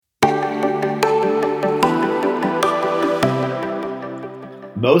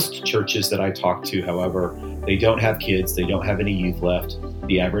Most churches that I talk to, however, they don't have kids, they don't have any youth left.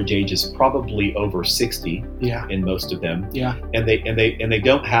 The average age is probably over 60 in most of them. And they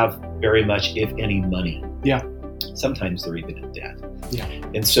don't have very much, if any, money. Sometimes they're even in debt.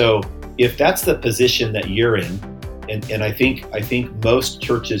 And so if that's the position that you're in, and I think most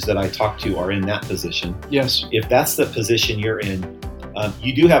churches that I talk to are in that position. If that's the position you're in,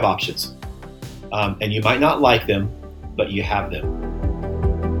 you do have options. And you might not like them, but you have them.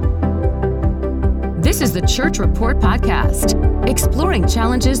 This is the Church Report Podcast, exploring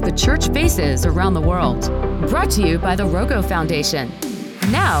challenges the church faces around the world. Brought to you by the Rogo Foundation.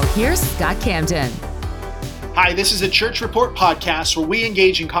 Now, here's Scott Camden. Hi, this is the Church Report Podcast, where we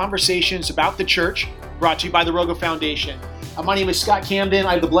engage in conversations about the church, brought to you by the Rogo Foundation. My name is Scott Camden.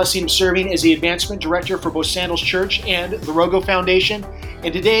 I have the blessing of serving as the Advancement Director for both Sandals Church and the Rogo Foundation.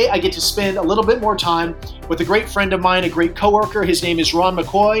 And today I get to spend a little bit more time with a great friend of mine, a great coworker. His name is Ron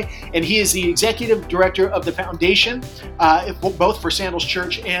McCoy, and he is the Executive Director of the Foundation, both for Sandals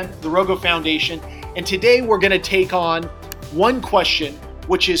Church and the Rogo Foundation. And today we're going to take on one question,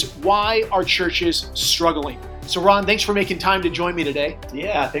 which is, why are churches struggling? So Ron, thanks for making time to join me today.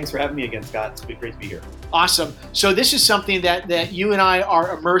 Yeah, thanks for having me again, Scott. It's great to be here. Awesome. So this is something that you and I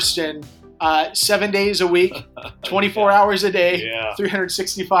are immersed in 7 days a week, 24 hours a day,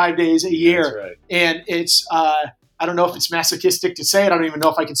 365 days a year. That's right. And it's, I don't know if it's masochistic to say it. I don't even know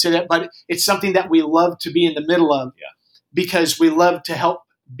if I can say that, but it's something that we love to be in the middle of because we love to help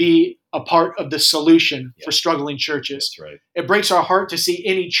be a part of the solution for struggling churches. That's right. It breaks our heart to see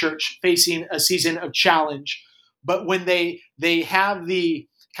any church facing a season of challenge. But when they have the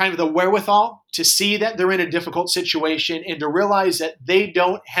kind of the wherewithal to see that they're in a difficult situation and to realize that they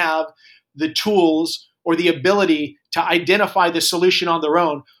don't have the tools or the ability to identify the solution on their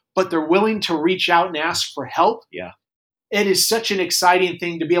own, but they're willing to reach out and ask for help. It is such an exciting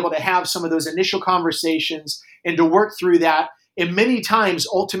thing to be able to have some of those initial conversations and to work through that, and many times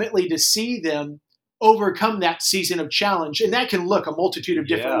ultimately to see them overcome that season of challenge. And that can look a multitude of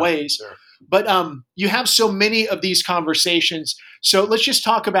different ways. Sure. But you have so many of these conversations. So let's just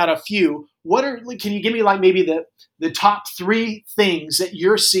talk about a few. Can you give me like maybe the top three things that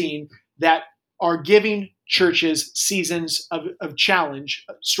you're seeing that are giving churches seasons of challenge,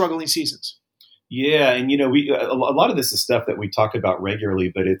 struggling seasons? Yeah, and a lot of this is stuff that we talk about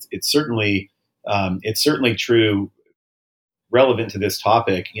regularly, but it's certainly true, relevant to this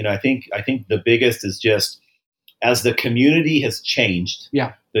topic. I think the biggest is just, as the community has changed,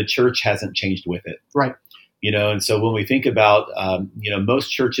 the church hasn't changed with it. Right. And so when we think about, most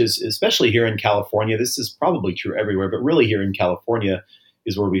churches, especially here in California, this is probably true everywhere, but really here in California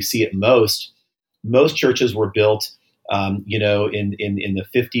is where we see it most. Most churches were built, in the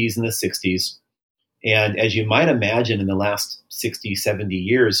 50s and the 60s. And as you might imagine, in the last 60, 70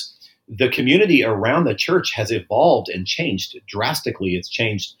 years, the community around the church has evolved and changed drastically. It's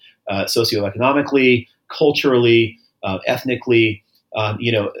changed socioeconomically, culturally, ethnically,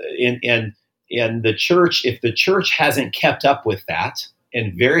 and the church, if the church hasn't kept up with that,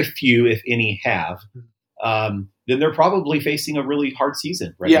 and very few, if any, have, then they're probably facing a really hard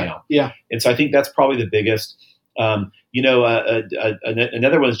season now. And so I think that's probably the biggest. Another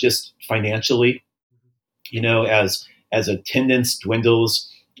one is just financially, as attendance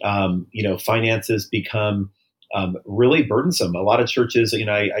dwindles, finances become really burdensome. A lot of churches,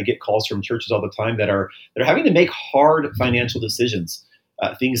 I get calls from churches all the time that are having to make hard financial decisions.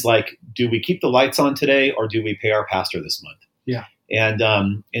 Things like, do we keep the lights on today, or do we pay our pastor this month? And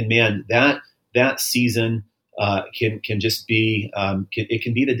man, that season can just be it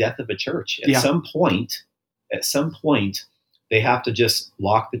can be the death of a church. At some point, they have to just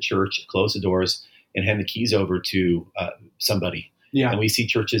lock the church, close the doors, and hand the keys over to somebody. And we see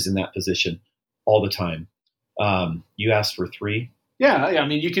churches in that position all the time. You asked for three. I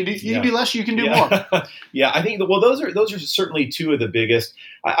mean, you can do less, you can do more. I think those are certainly two of the biggest.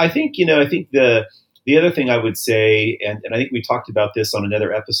 I think the other thing I would say, and I think we talked about this on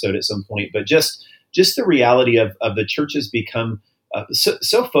another episode at some point, but just the reality of the churches become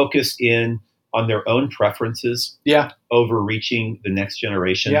so focused on their own preferences, over reaching the next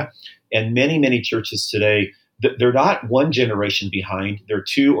generation. And many churches today, they're not one generation behind. They're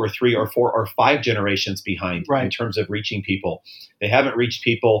 2 or 3 or 4 or 5 generations behind in terms of reaching people. They haven't reached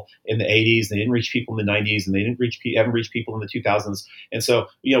people in the 80s. They didn't reach people in the 90s, and they haven't reached people in the 2000s. And so,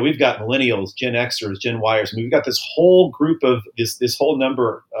 we've got millennials, Gen Xers, Gen Yers. We've got this whole group of this whole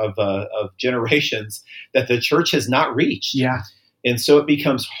number of generations that the church has not reached. And so it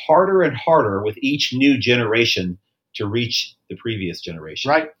becomes harder and harder with each new generation to reach the previous generation.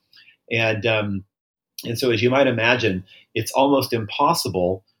 Right. And And so, as you might imagine, it's almost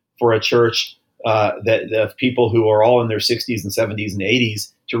impossible for a church that of people who are all in their 60s and 70s and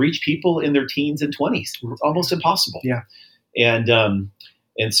 80s to reach people in their teens and 20s. It's almost impossible. Yeah. And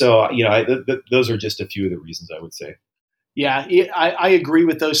so, those are just a few of the reasons I would say. Yeah, I agree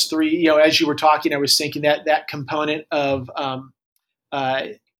with those three. As you were talking, I was thinking that component of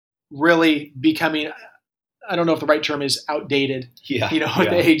really becoming, I don't know if the right term is outdated. Yeah. With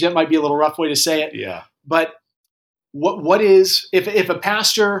the age, that might be a little rough way to say it. Yeah. But what is, if a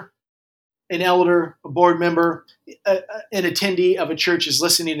pastor, an elder, a board member, an attendee of a church is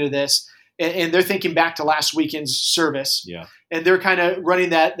listening to this, and they're thinking back to last weekend's service, and they're kind of running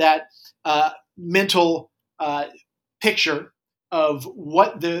that mental picture of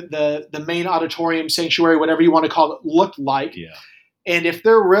what the main auditorium, sanctuary, whatever you want to call it, looked like. Yeah. And if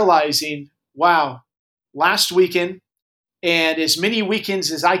they're realizing, wow, last weekend and as many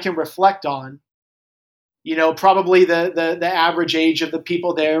weekends as I can reflect on, probably the average age of the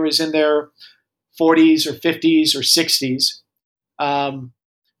people there is in their 40s or 50s or 60s.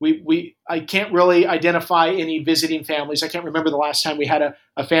 I can't really identify any visiting families. I can't remember the last time we had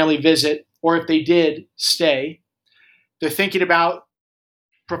a family visit, or if they did stay. They're thinking about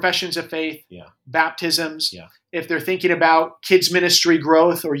professions of faith, baptisms. Yeah. If they're thinking about kids ministry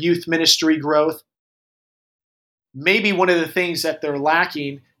growth or youth ministry growth, maybe one of the things that they're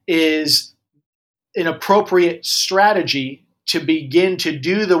lacking is an appropriate strategy to begin to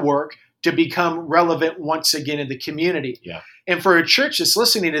do the work to become relevant once again in the community. Yeah. And for a church that's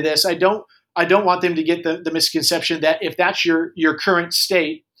listening to this, I don't want them to get the misconception that if that's your current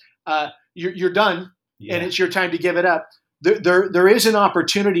state, you're done and it's your time to give it up. There is an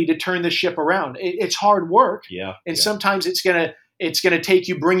opportunity to turn the ship around. It's hard work, and sometimes it's gonna take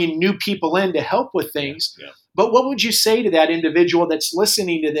you bringing new people in to help with things. Yeah. But what would you say to that individual that's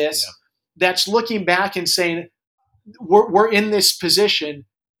listening to this, that's looking back and saying, we're in this position,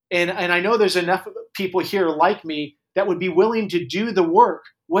 and I know there's enough people here like me that would be willing to do the work,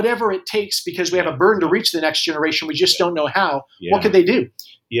 whatever it takes, because we have a burden to reach the next generation. We just don't know how. Yeah. What could they do?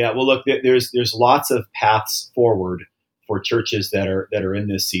 Yeah. Well, look, there's lots of paths forward for churches that are in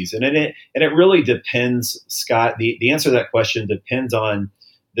this season, and it really depends, Scott. The answer to that question depends on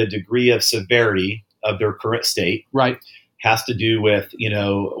the degree of severity of their current state. Right. Has to do with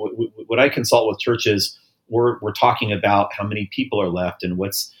when I consult with churches, we're talking about how many people are left and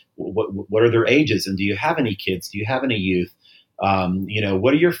what are their ages, and do you have any kids? Do you have any youth?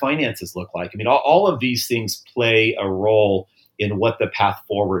 What do your finances look like? I mean, all of these things play a role in what the path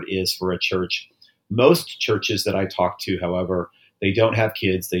forward is for a church. Most churches that I talk to, however, they don't have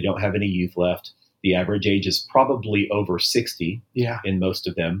kids. They don't have any youth left. The average age is probably over 60 in most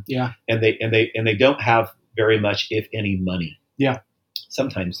of them. Yeah. And they don't have very much, if any, money. Yeah.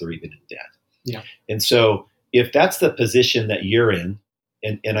 Sometimes they're even in debt. Yeah. And so if that's the position that you're in,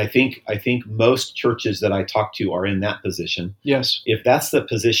 and I think most churches that I talk to are in that position. Yes. If that's the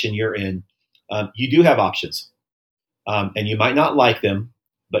position you're in, you do have options. And you might not like them,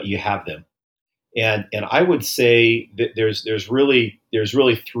 but you have them. And I would say that there's really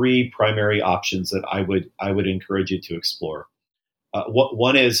three primary options that I would encourage you to explore.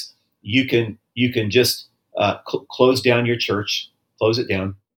 One is you can just close down your church, close it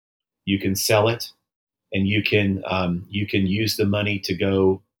down. You can sell it, and you can use the money to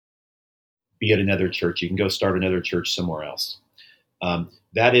go be at another church. You can go start another church somewhere else.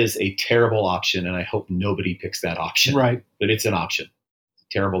 That is a terrible option, and I hope nobody picks that option. Right. But it's an option. It's a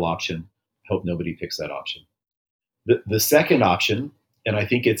terrible option. Hope nobody picks that option. The second option, and I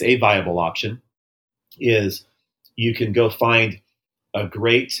think it's a viable option, is you can go find a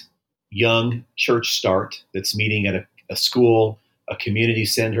great young church start that's meeting at a school, a community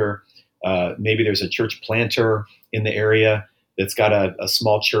center. Maybe there's a church planter in the area that's got a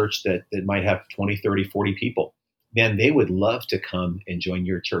small church that might have 20, 30, 40 people. Man, they would love to come and join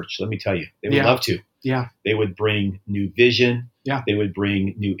your church. Let me tell you, they would love to. Yeah. They would bring new vision. Yeah. They would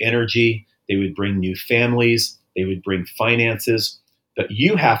bring new energy. They would bring new families. They would bring finances. But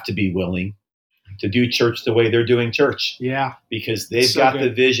you have to be willing to do church the way they're doing church. Yeah. Because they've got the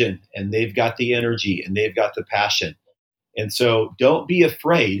vision, and they've got the energy, and they've got the passion. And so don't be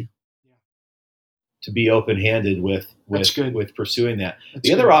afraid to be open-handed with pursuing that.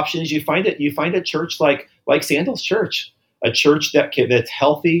 The other option is you find a church like Sandals Church, a church that's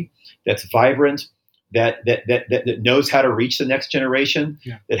healthy, that's vibrant, that knows how to reach the next generation,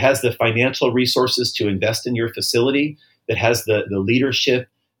 that has the financial resources to invest in your facility, that has the leadership,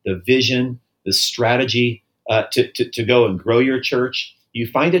 the vision, the strategy to go and grow your church. You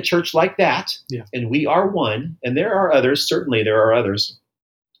find a church like that, and we are one, and there are others. Certainly, there are others.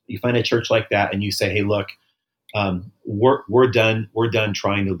 You find a church like that and you say, hey, look, we're done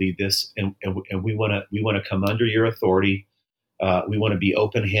trying to lead this, and we want to come under your authority. We want to be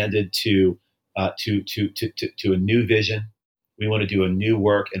open-handed to a new vision. We want to do a new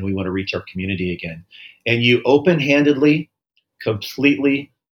work, and we want to reach our community again. And you open-handedly,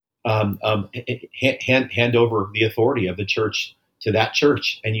 completely hand over the authority of the church to that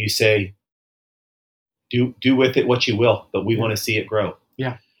church, and you say, do with it what you will, but we want to see it grow.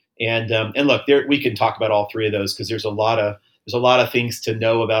 Yeah. And look, we can talk about all three of those because there's a lot of things to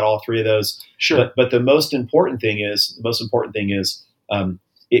know about all three of those. Sure. But the most important thing is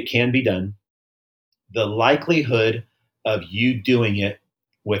it can be done. The likelihood of you doing it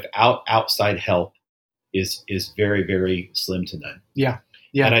without outside help is very, very slim to none. Yeah.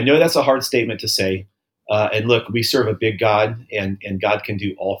 Yeah. And I know that's a hard statement to say. And look, we serve a big God, and God can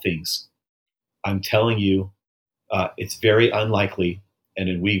do all things. I'm telling you, it's very unlikely.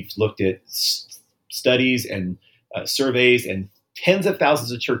 And we've looked at studies and surveys and tens of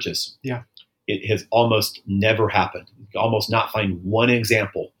thousands of churches. Yeah. It has almost never happened. You can almost not find one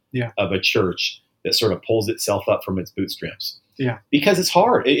example of a church that sort of pulls itself up from its bootstraps. Yeah. Because it's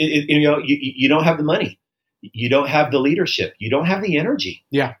hard. You don't have the money. You don't have the leadership. You don't have the energy.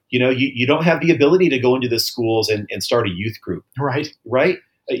 Yeah. You don't have the ability to go into the schools and start a youth group. Right. Right.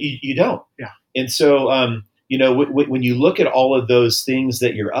 You don't. Yeah. And so, when you look at all of those things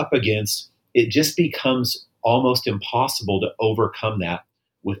that you're up against, it just becomes almost impossible to overcome that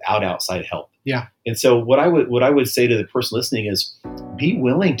without outside help. Yeah. And so what I would say to the person listening is, be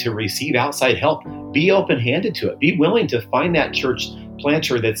willing to receive outside help. Be open-handed to it. Be willing to find that church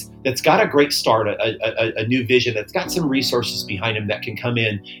planter that's got a great start, a new vision, that's got some resources behind him that can come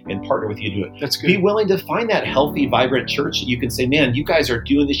in and partner with you to do it. That's good. Be willing to find that healthy, vibrant church that you can say, man, you guys are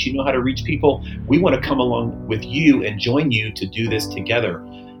doing this. You know how to reach people. We want to come along with you and join you to do this together.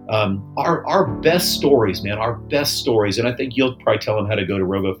 Our best stories, man, our best stories, and I think you'll probably tell them how to go to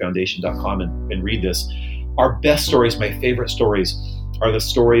rogofoundation.com and read this. Our best stories, my favorite stories, are the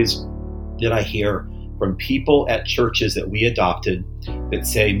stories that I hear from people at churches that we adopted that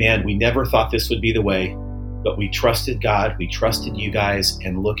say, man, we never thought this would be the way, but we trusted God, we trusted you guys,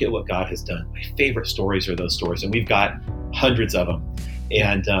 and look at what God has done. My favorite stories are those stories, and we've got hundreds of them.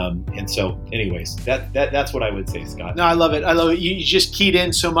 And so anyways, that's what I would say, Scott. No, I love it. You just keyed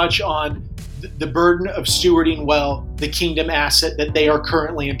in so much on the burden of stewarding well the kingdom asset that they are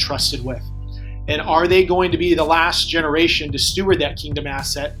currently entrusted with. And are they going to be the last generation to steward that kingdom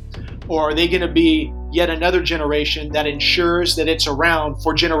asset? Or are they going to be yet another generation that ensures that it's around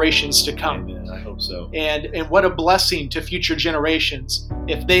for generations to come? Amen. I hope so. And what a blessing to future generations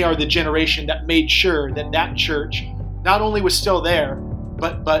if they are the generation that made sure that church not only was still there,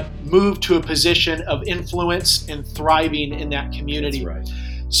 but moved to a position of influence and thriving in that community. That's right.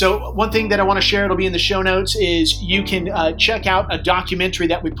 So one thing that I want to share, it'll be in the show notes, is you can check out a documentary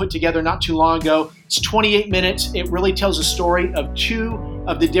that we put together not too long ago. It's 28 minutes. It really tells a story of two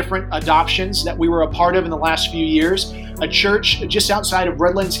of the different adoptions that we were a part of in the last few years. A church just outside of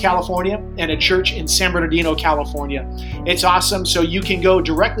Redlands, California, and a church in San Bernardino, California. It's awesome. So you can go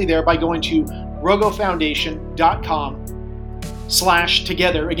directly there by going to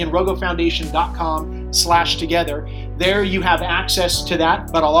rogofoundation.com/together. Again, rogofoundation.com/together. There you have access to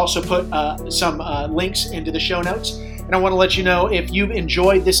that, but I'll also put some links into the show notes. And I want to let you know, if you've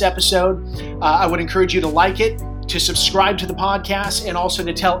enjoyed this episode, I would encourage you to like it, to subscribe to the podcast, and also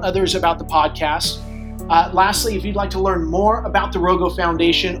to tell others about the podcast. Lastly, if you'd like to learn more about the Rogo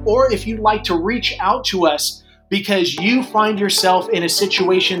Foundation, or if you'd like to reach out to us because you find yourself in a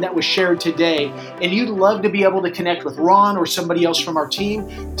situation that was shared today, and you'd love to be able to connect with Ron or somebody else from our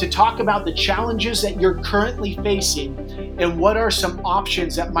team to talk about the challenges that you're currently facing and what are some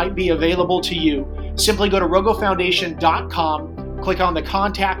options that might be available to you, simply go to rogofoundation.com, click on the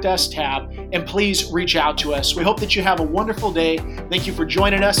Contact Us tab, and please reach out to us. We hope that you have a wonderful day. Thank you for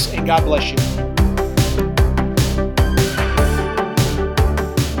joining us, and God bless you.